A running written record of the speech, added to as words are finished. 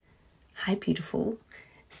Hi, beautiful.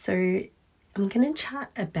 So I'm going to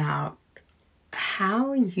chat about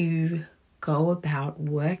how you go about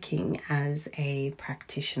working as a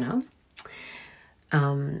practitioner,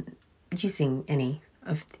 using any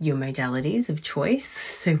of your modalities of choice.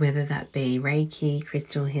 So whether that be Reiki,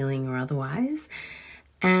 crystal healing, or otherwise,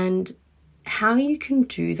 and how you can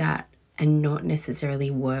do that and not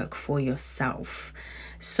necessarily work for yourself.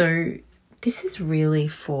 So this is really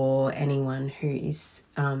for anyone who is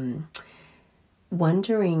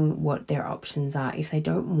wondering what their options are if they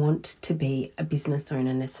don't want to be a business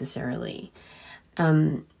owner necessarily.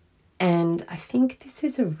 And I think this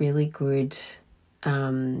is a really good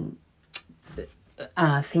thing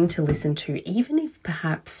to listen to, even if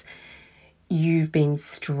perhaps you've been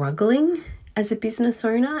struggling as a business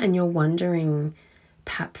owner and you're wondering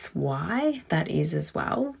perhaps why that is as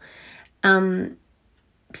well.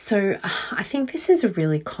 So I think this is a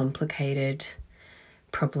really complicated,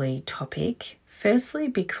 probably topic. Firstly,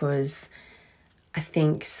 because I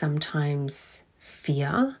think sometimes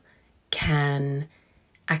fear can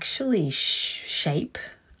actually shape,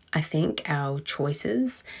 I think, our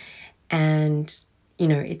choices. And,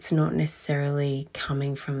 it's not necessarily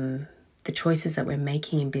coming from the choices that we're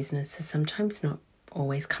making in business are sometimes not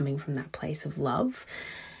always coming from that place of love,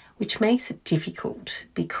 which makes it difficult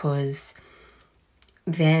because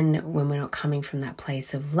then when we're not coming from that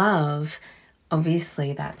place of love,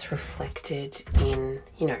 obviously that's reflected in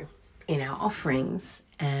our offerings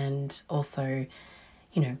and also,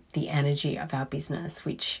 the energy of our business,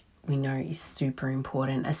 which we know is super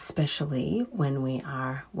important, especially when we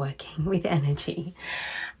are working with energy.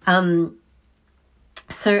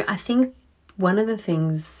 So I think one of the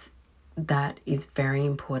things that is very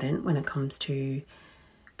important when it comes to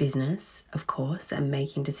business, of course, and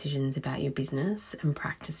making decisions about your business and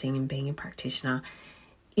practicing and being a practitioner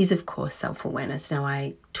is, of course, self-awareness. Now,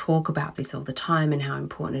 I talk about this all the time and how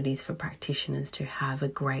important it is for practitioners to have a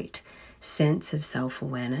great sense of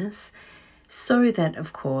self-awareness so that,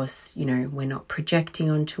 of course, we're not projecting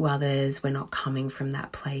onto others, we're not coming from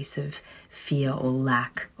that place of fear or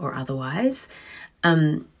lack or otherwise.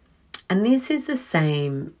 And this is the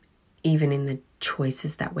same even in the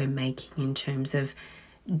choices that we're making in terms of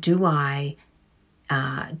do I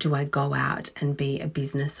go out and be a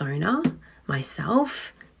business owner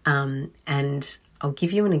myself? And I'll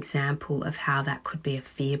give you an example of how that could be a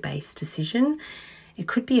fear-based decision. It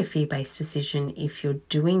could be a fear-based decision if you're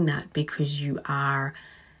doing that because you are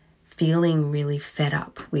feeling really fed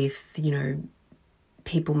up with,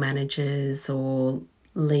 people managers or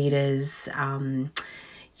leaders.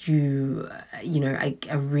 You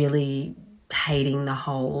are really hating the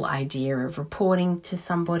whole idea of reporting to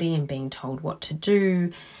somebody and being told what to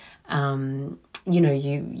do.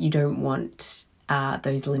 You don't want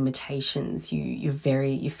those limitations. You're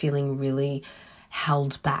feeling really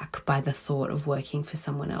held back by the thought of working for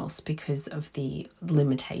someone else because of the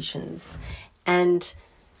limitations. And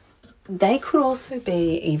they could also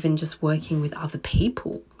be even just working with other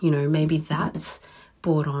people. Maybe that's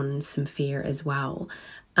brought on some fear as well.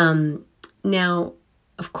 Now,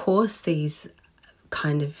 of course, these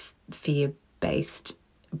kind of fear-based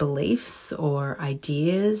beliefs or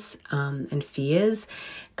ideas and fears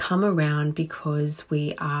come around because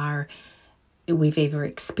we've either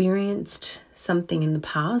experienced something in the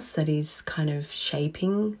past that is kind of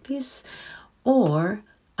shaping this, or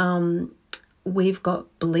we've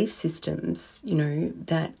got belief systems,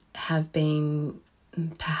 that have been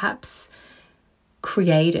perhaps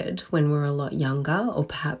created when we're a lot younger, or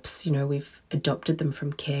perhaps, we've adopted them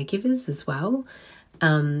from caregivers as well,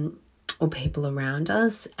 or people around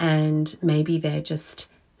us, and maybe they're just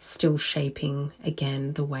still shaping,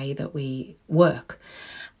 again, the way that we work,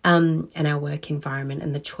 and our work environment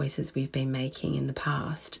and the choices we've been making in the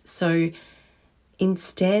past. So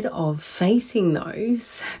instead of facing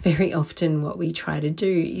those, very often what we try to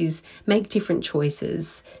do is make different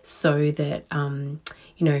choices so that,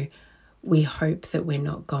 we hope that we're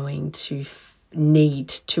not going to need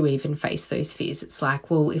to even face those fears. It's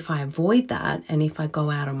like, well, if I avoid that and if I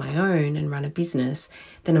go out on my own and run a business,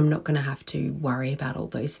 then I'm not going to have to worry about all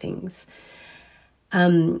those things.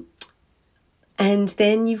 And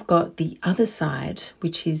then you've got the other side,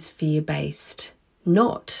 which is fear-based,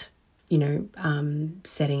 not,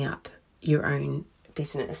 setting up your own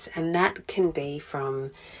business. And that can be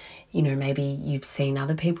from, maybe you've seen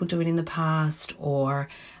other people do it in the past, or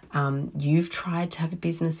you've tried to have a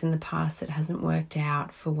business in the past that hasn't worked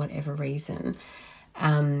out for whatever reason.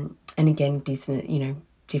 And again, business,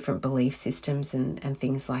 different belief systems and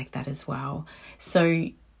things like that as well. So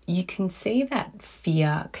you can see that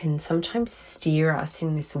fear can sometimes steer us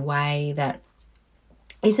in this way that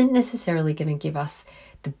isn't necessarily going to give us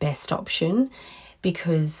the best option,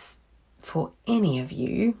 because for any of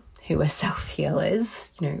you who are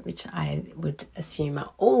self-healers, which I would assume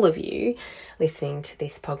are all of you listening to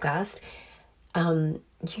this podcast,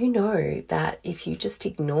 you know that if you just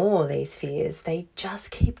ignore these fears, they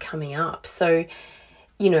just keep coming up. So,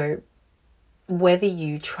 whether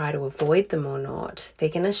you try to avoid them or not, they're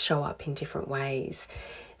going to show up in different ways.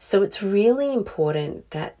 So it's really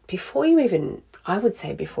important that before you even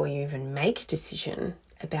make a decision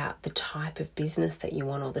about the type of business that you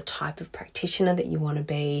want or the type of practitioner that you want to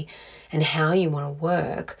be and how you want to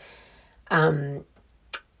work,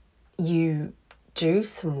 you do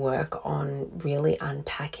some work on really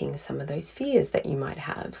unpacking some of those fears that you might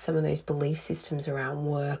have, some of those belief systems around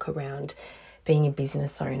work, around being a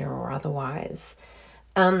business owner or otherwise.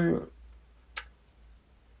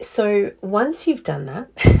 So once you've done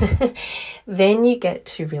that, then you get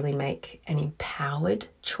to really make an empowered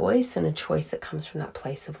choice, and a choice that comes from that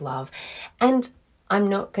place of love. And I'm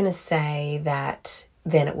not going to say that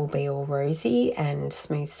then it will be all rosy and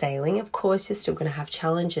smooth sailing. Of course, you're still going to have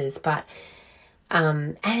challenges, but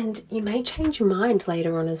and you may change your mind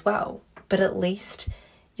later on as well. But at least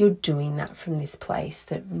you're doing that from this place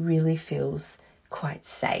that really feels quite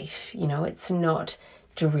safe. It's not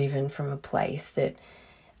driven from a place that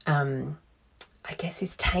I guess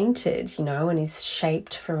is tainted, and is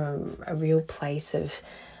shaped from a real place of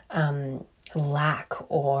lack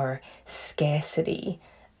or scarcity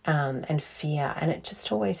and fear. And it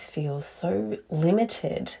just always feels so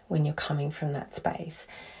limited when you're coming from that space.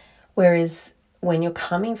 Whereas when you're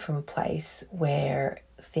coming from a place where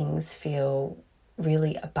things feel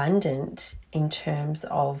really abundant in terms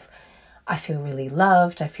of, I feel really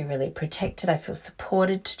loved, I feel really protected, I feel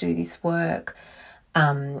supported to do this work,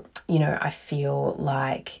 I feel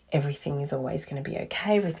like everything is always going to be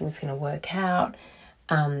okay, everything's going to work out.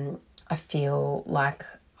 I feel like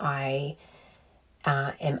I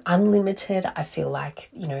am unlimited. I feel like,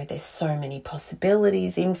 there's so many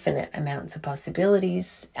possibilities, infinite amounts of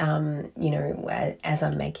possibilities, as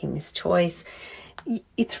I'm making this choice.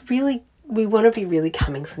 It's really, we want to be really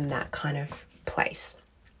coming from that kind of place.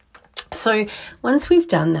 So once we've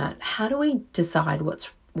done that, how do we decide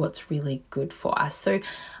what's really good for us? So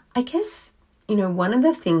I guess, one of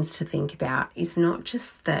the things to think about is not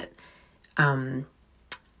just that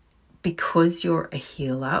because you're a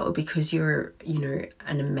healer or because you're,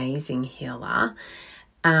 an amazing healer,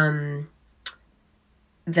 that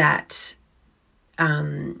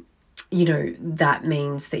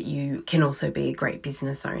means that you can also be a great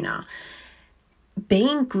business owner.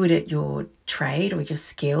 Being good at your trade or your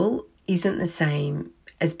skill isn't the same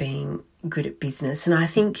as being good at business. And I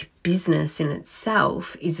think business in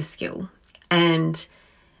itself is a skill, and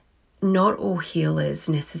not all healers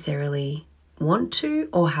necessarily want to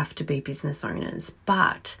or have to be business owners.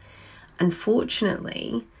 But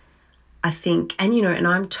unfortunately, I think, and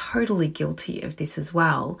I'm totally guilty of this as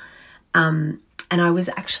well. And I was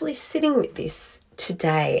actually sitting with this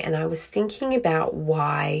today, and I was thinking about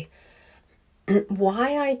why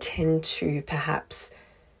I tend to perhaps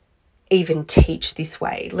even teach this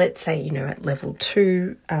way. Let's say, at level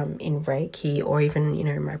 2 in Reiki, or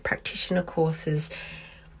even, my practitioner courses,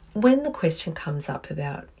 when the question comes up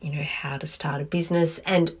about, how to start a business,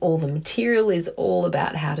 and all the material is all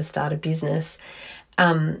about how to start a business,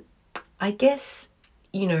 I guess,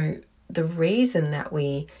 the reason that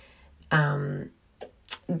we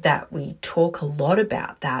talk a lot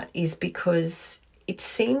about that is because it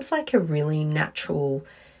seems like a really natural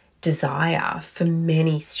desire for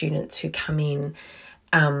many students who come in,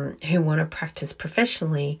 who want to practice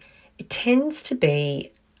professionally. It tends to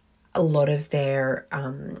be a lot of their,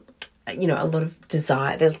 a lot of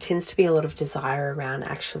desire. There tends to be a lot of desire around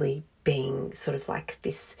actually being sort of like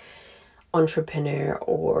this entrepreneur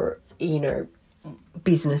or,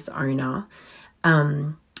 business owner,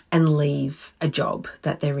 and leave a job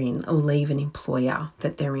that they're in, or leave an employer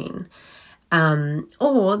that they're in.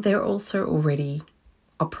 Or they're also already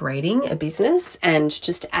operating a business and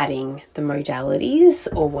just adding the modalities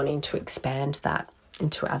or wanting to expand that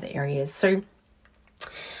into other areas. So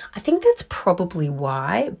I think that's probably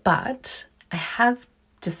why, but I have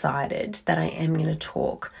decided that I am going to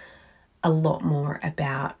talk a lot more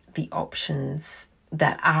about the options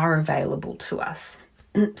that are available to us.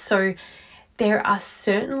 So there are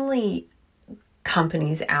certainly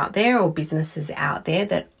companies out there or businesses out there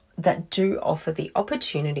that do offer the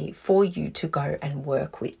opportunity for you to go and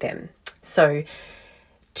work with them. So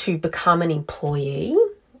to become an employee,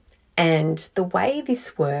 and the way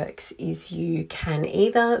this works is you can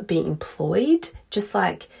either be employed just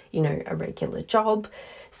like, a regular job.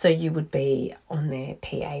 So you would be on their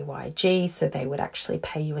PAYG, so they would actually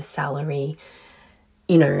pay you a salary,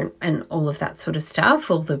 and all of that sort of stuff,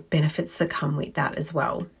 all the benefits that come with that as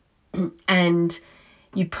well. And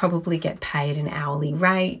you probably get paid an hourly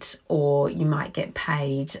rate, or you might get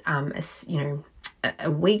paid,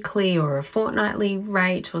 a weekly or a fortnightly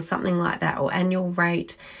rate or something like that, or annual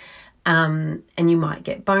rate. And you might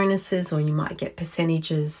get bonuses, or you might get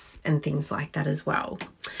percentages and things like that as well.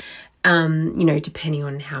 Depending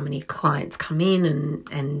on how many clients come in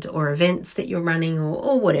and or events that you're running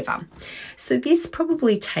or whatever. So this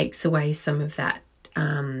probably takes away some of that,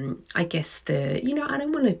 I guess I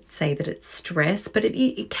don't want to say that it's stress, but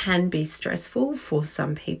it can be stressful for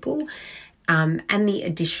some people, and the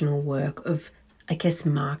additional work of, I guess,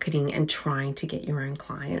 marketing and trying to get your own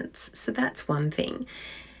clients. So that's one thing.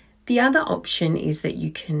 The other option is that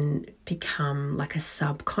you can become like a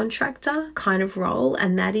subcontractor kind of role,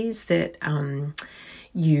 and that is that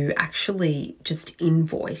you actually just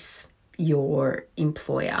invoice your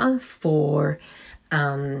employer for,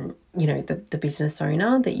 the business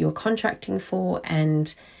owner that you're contracting for,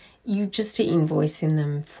 and you just are invoicing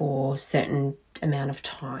them for a certain amount of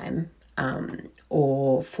time,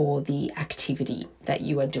 or for the activity that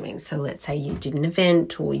you are doing. So let's say you did an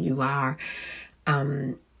event, or you are,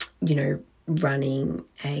 running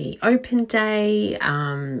a open day,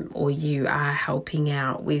 or you are helping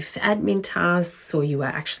out with admin tasks, or you are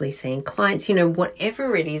actually seeing clients,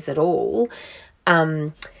 whatever it is at all,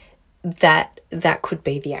 that could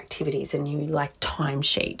be the activities, and you like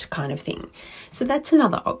timesheet kind of thing. So that's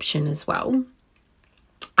another option as well.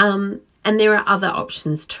 And there are other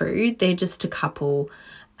options too. They're just a couple.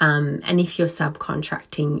 And if you're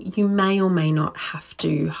subcontracting, you may or may not have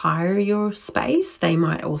to hire your space. They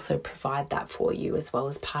might also provide that for you as well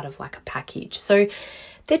as part of like a package. So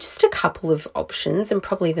they're just a couple of options, and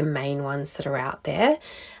probably the main ones that are out there.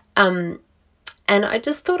 And I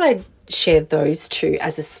just thought I'd share those two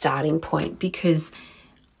as a starting point, because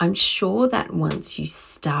I'm sure that once you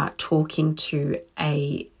start talking to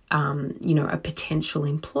a potential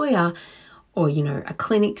employer, or, a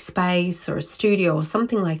clinic space or a studio or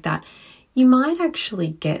something like that, you might actually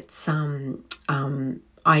get some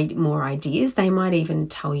more ideas. They might even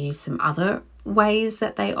tell you some other ways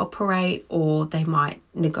that they operate, or they might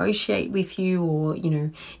negotiate with you, or,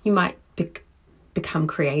 you might become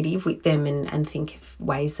creative with them and think of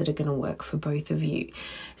ways that are going to work for both of you.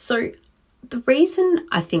 So the reason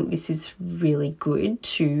I think this is really good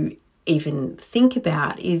to even think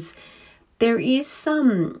about is there is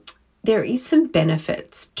some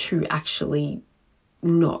benefits to actually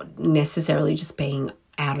not necessarily just going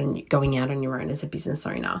out on your own as a business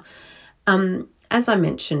owner. As I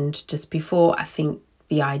mentioned just before, I think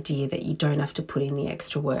the idea that you don't have to put in the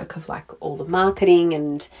extra work of like all the marketing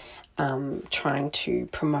and trying to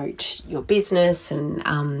promote your business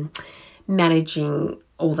and managing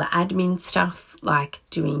all the admin stuff, like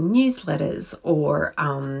doing newsletters or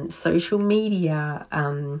social media,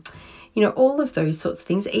 all of those sorts of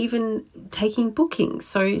things, even taking bookings.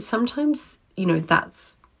 So sometimes,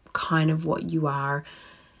 that's kind of what you are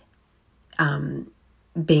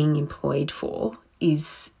being employed for,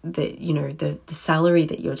 is that, the salary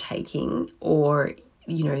that you're taking, or,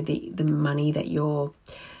 the money that you're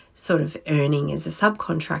sort of earning as a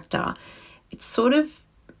subcontractor. It's sort of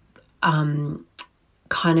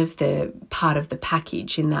kind of the part of the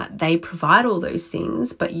package, in that they provide all those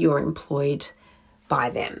things, but you're employed by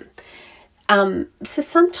them. So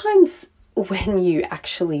sometimes when you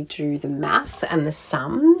actually do the math and the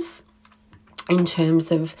sums in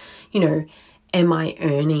terms of, am I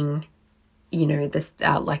earning,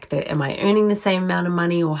 am I earning the same amount of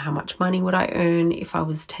money, or how much money would I earn if I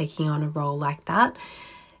was taking on a role like that?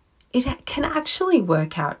 It can actually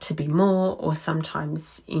work out to be more, or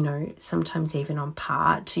sometimes even on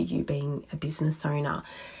par to you being a business owner,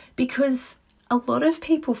 because a lot of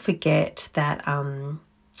people forget that,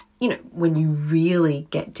 when you really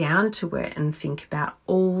get down to it and think about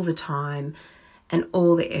all the time and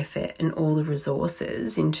all the effort and all the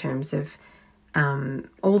resources in terms of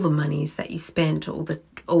all the monies that you spent, all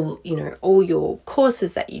your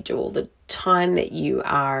courses that you do, all the time that you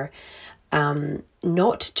are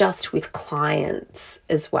not just with clients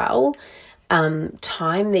as well,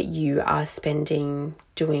 time that you are spending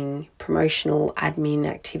doing promotional admin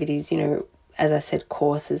activities, as I said,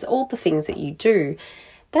 courses, all the things that you do,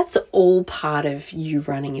 that's all part of you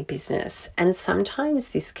running a business. And sometimes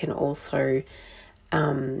this can also,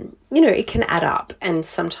 it can add up, and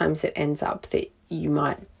sometimes it ends up that you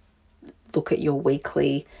might look at your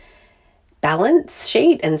weekly balance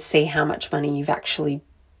sheet and see how much money you've actually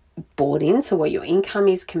brought in, so what your income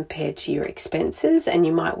is compared to your expenses, and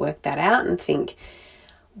you might work that out and think,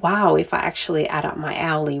 wow, if I actually add up my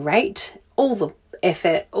hourly rate, all the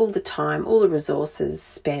effort, all the time, all the resources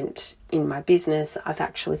spent in my business, I've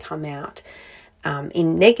actually come out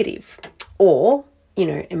in negative. Or,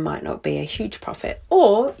 it might not be a huge profit.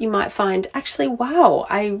 Or you might find, actually, wow,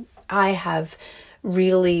 I have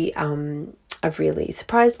really, I've really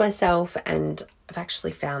surprised myself, and I've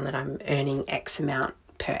actually found that I'm earning X amount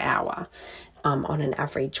per hour on an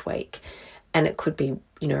average week. And it could be,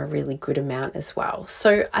 a really good amount as well.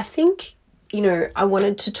 So I think, I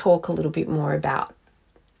wanted to talk a little bit more about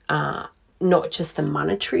not just the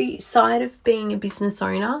monetary side of being a business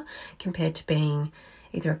owner compared to being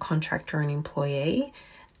either a contractor or an employee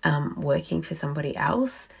working for somebody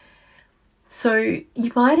else. So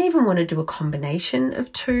you might even want to do a combination of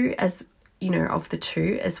of the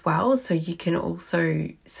two as well. So you can also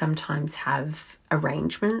sometimes have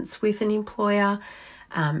arrangements with an employer,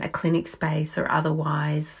 a clinic space or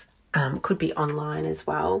otherwise, could be online as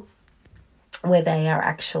well, where they are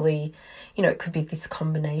actually, it could be this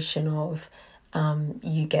combination of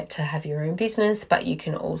you get to have your own business, but you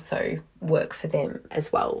can also work for them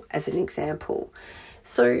as well, as an example.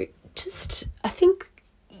 So I think,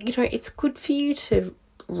 it's good for you to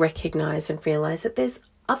recognize and realize that there's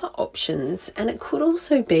other options. And it could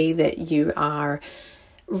also be that you are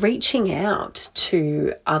reaching out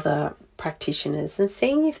to other practitioners and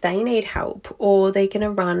seeing if they need help, or they're going to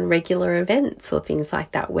run regular events or things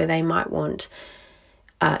like that where they might want,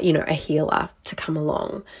 a healer to come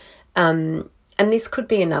along. And this could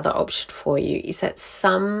be another option for you, is that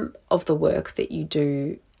some of the work that you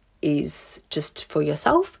do is just for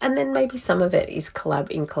yourself, and then maybe some of it is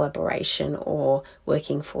in collaboration or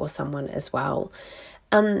working for someone as well.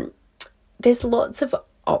 There's lots of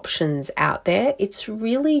options out there. It's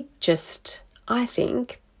really just, I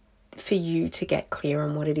think, for you to get clear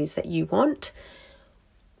on what it is that you want,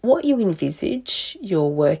 what you envisage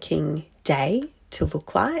your working day to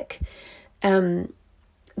look like.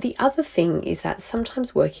 The other thing is that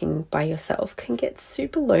sometimes working by yourself can get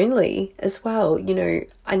super lonely as well.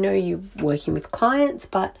 I know you're working with clients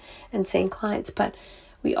and seeing clients, but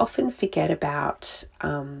we often forget about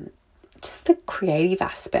just the creative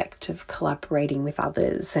aspect of collaborating with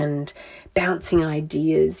others and bouncing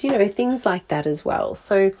ideas, things like that as well.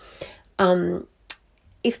 So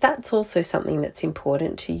if that's also something that's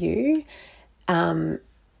important to you,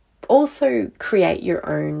 also create your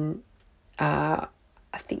own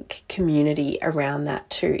I think community around that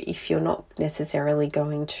too. If you're not necessarily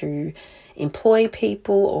going to employ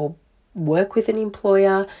people or work with an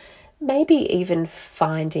employer, maybe even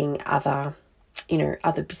finding other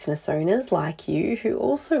business owners like you who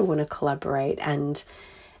also want to collaborate, and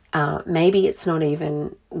maybe it's not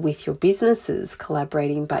even with your businesses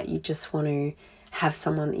collaborating, but you just want to have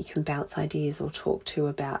someone that you can bounce ideas or talk to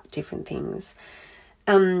about different things.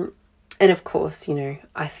 And of course,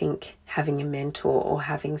 I think having a mentor or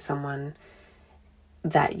having someone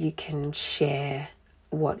that you can share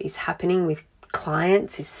what is happening with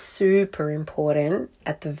clients is super important,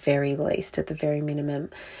 at the very least, at the very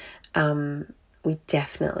minimum. We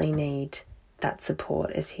definitely need that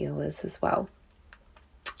support as healers as well.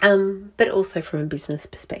 But also from a business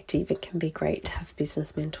perspective, it can be great to have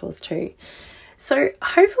business mentors too. So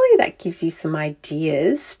hopefully that gives you some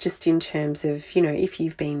ideas just in terms of, if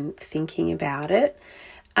you've been thinking about it.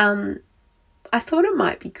 I thought it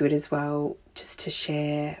might be good as well just to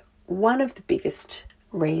share one of the biggest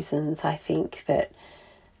reasons I think that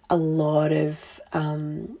a lot of,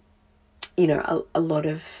 a lot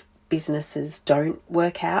of businesses don't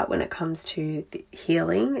work out when it comes to the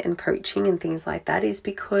healing and coaching and things like that is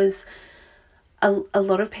because a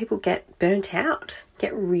lot of people get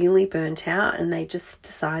really burnt out, and they just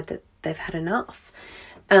decide that they've had enough.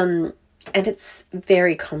 And it's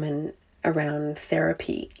very common around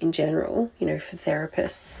therapy in general, for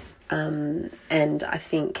therapists. And I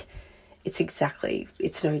think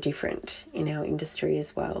it's no different in our industry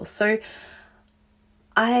as well. So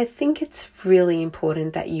I think it's really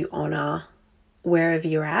important that you honour wherever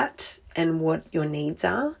you're at and what your needs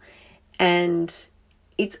are. And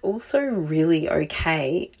it's also really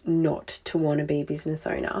okay not to want to be a business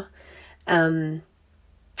owner. I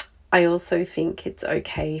also think it's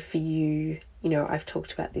okay for you, I've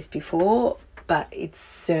talked about this before, but it's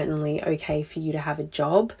certainly okay for you to have a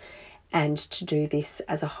job and to do this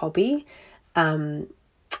as a hobby. That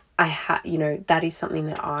is something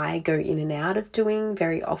that I go in and out of doing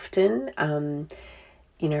very often.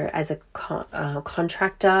 as a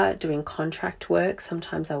contractor doing contract work,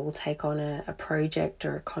 sometimes I will take on a project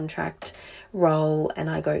or a contract role, and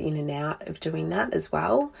I go in and out of doing that as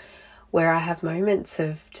well, where I have moments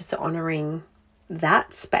of just honouring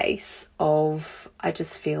that space of, I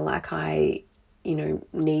just feel like I,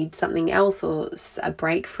 need something else or a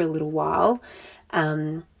break for a little while,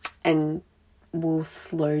 and will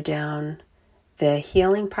slow down the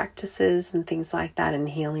healing practices and things like that, and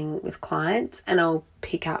healing with clients, and I'll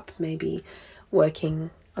pick up maybe working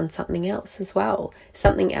on something else as well,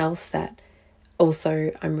 something else that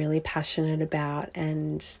also I'm really passionate about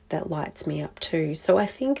and that lights me up too. So I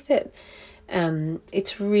think that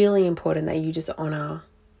it's really important that you just honour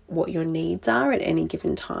what your needs are at any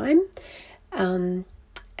given time, and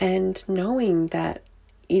knowing that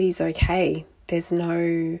it is okay. It's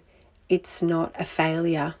not a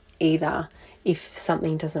failure either if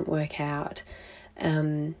something doesn't work out.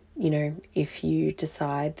 If you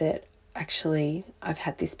decide that actually I've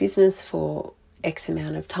had this business for X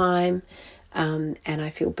amount of time, and I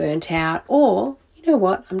feel burnt out, or you know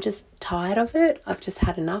what, I'm just tired of it, I've just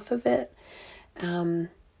had enough of it.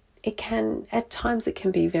 At times it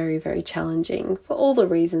can be very, very challenging for all the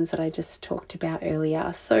reasons that I just talked about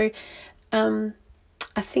earlier. So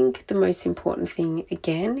I think the most important thing,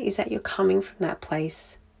 again, is that you're coming from that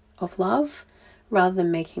place of love rather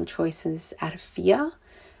than making choices out of fear.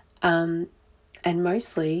 And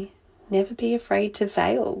mostly, never be afraid to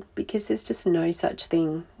fail, because there's just no such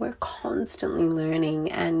thing. We're constantly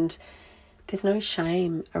learning, and there's no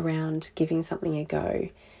shame around giving something a go.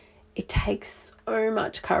 It takes so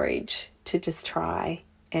much courage to just try.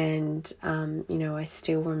 And, I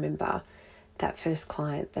still remember that first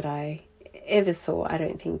client that I ever saw. I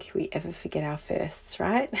don't think we ever forget our firsts,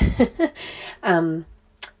 right?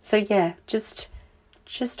 So yeah, just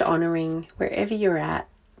honouring wherever you're at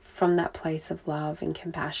from that place of love and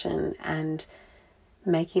compassion, and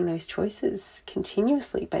making those choices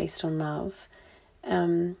continuously based on love.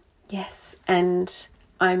 Yes, and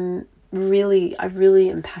I really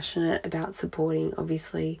am passionate about supporting,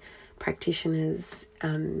 obviously, practitioners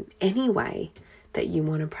any way that you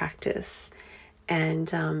want to practice.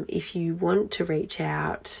 And if you want to reach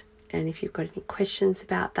out, and if you've got any questions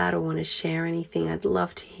about that or want to share anything, I'd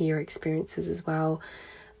love to hear experiences as well,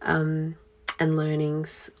 and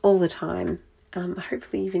learnings all the time.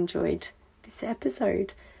 Hopefully you've enjoyed this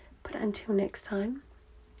episode. But until next time,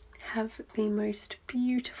 have the most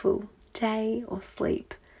beautiful day or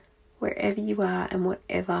sleep wherever you are and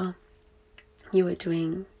whatever you are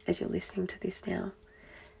doing as you're listening to this now.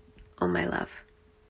 All my love.